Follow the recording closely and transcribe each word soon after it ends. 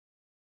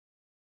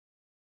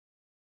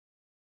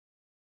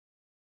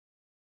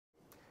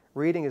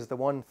Reading is the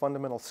one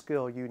fundamental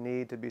skill you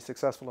need to be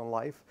successful in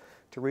life,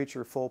 to reach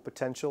your full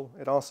potential.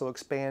 It also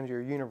expands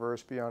your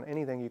universe beyond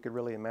anything you could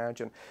really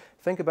imagine.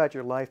 Think about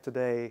your life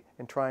today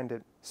and trying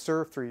to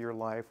surf through your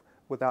life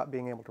without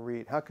being able to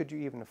read. How could you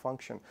even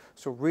function?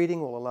 So reading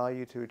will allow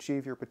you to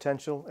achieve your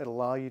potential. It'll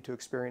allow you to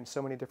experience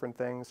so many different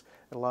things.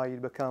 It'll allow you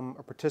to become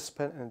a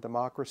participant in a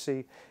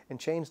democracy and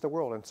change the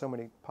world in so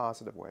many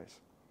positive ways.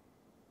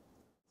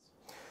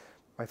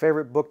 My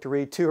favorite book to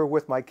read to or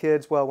with my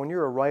kids, well, when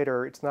you're a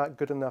writer, it's not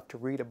good enough to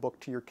read a book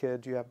to your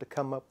kids. You have to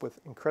come up with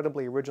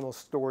incredibly original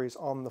stories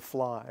on the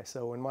fly.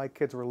 So when my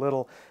kids were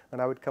little and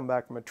I would come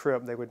back from a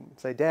trip, they would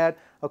say, "Dad,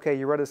 okay,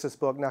 you read us this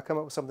book, now come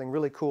up with something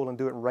really cool and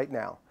do it right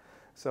now."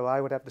 So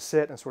I would have to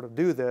sit and sort of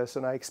do this,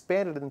 and I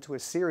expanded it into a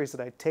series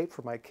that I taped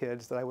for my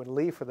kids that I would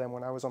leave for them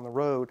when I was on the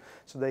road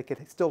so they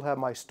could still have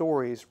my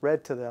stories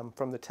read to them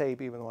from the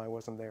tape even though I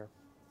wasn't there.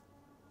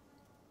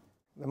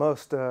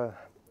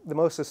 The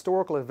most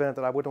historical event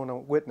that I would want to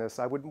witness,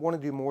 I would want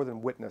to do more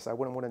than witness. I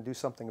wouldn't want to do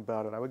something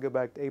about it. I would go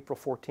back to April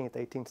 14th,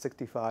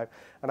 1865,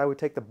 and I would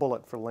take the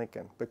bullet for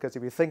Lincoln. Because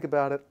if you think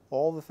about it,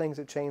 all the things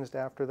that changed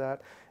after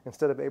that,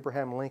 instead of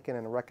Abraham Lincoln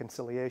and a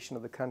reconciliation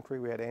of the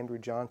country, we had Andrew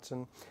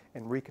Johnson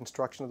and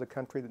reconstruction of the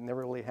country that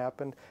never really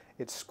happened.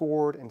 It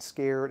scored and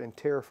scared and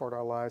terrified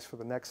our lives for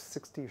the next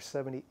 60 or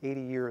 70,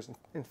 80 years.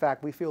 In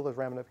fact, we feel those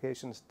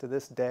ramifications to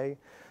this day.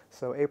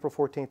 So April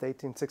 14th,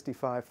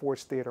 1865,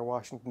 Ford's Theater,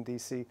 Washington,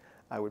 D.C.,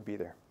 I would be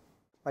there.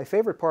 My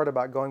favorite part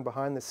about going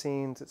behind the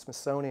scenes at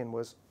Smithsonian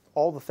was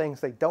all the things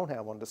they don't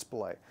have on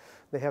display.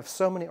 They have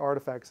so many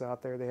artifacts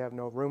out there they have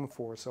no room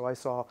for. So I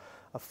saw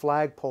a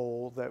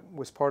flagpole that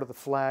was part of the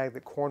flag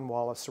that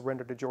Cornwallis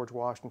surrendered to George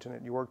Washington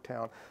at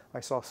Yorktown. I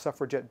saw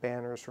suffragette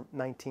banners from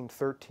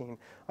 1913.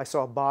 I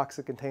saw a box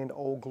that contained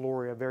Old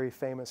Glory, a very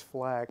famous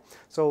flag.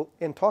 So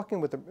in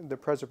talking with the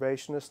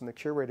preservationists and the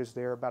curators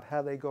there about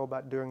how they go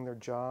about doing their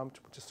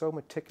jobs, which is so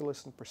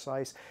meticulous and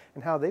precise,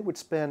 and how they would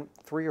spend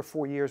 3 or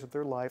 4 years of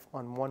their life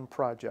on one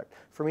project.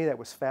 For me, that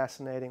was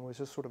fascinating. It was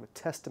just sort of a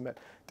testament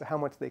to how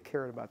much they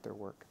cared about their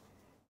work.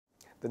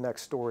 The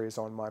next story is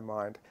on my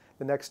mind.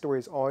 The next story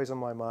is always on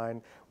my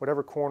mind.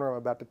 Whatever corner I'm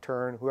about to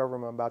turn, whoever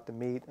I'm about to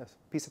meet, a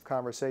piece of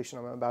conversation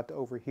I'm about to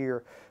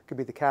overhear could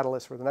be the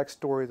catalyst for the next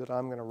story that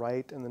I'm going to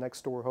write and the next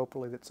story,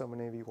 hopefully, that so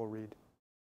many of you will read.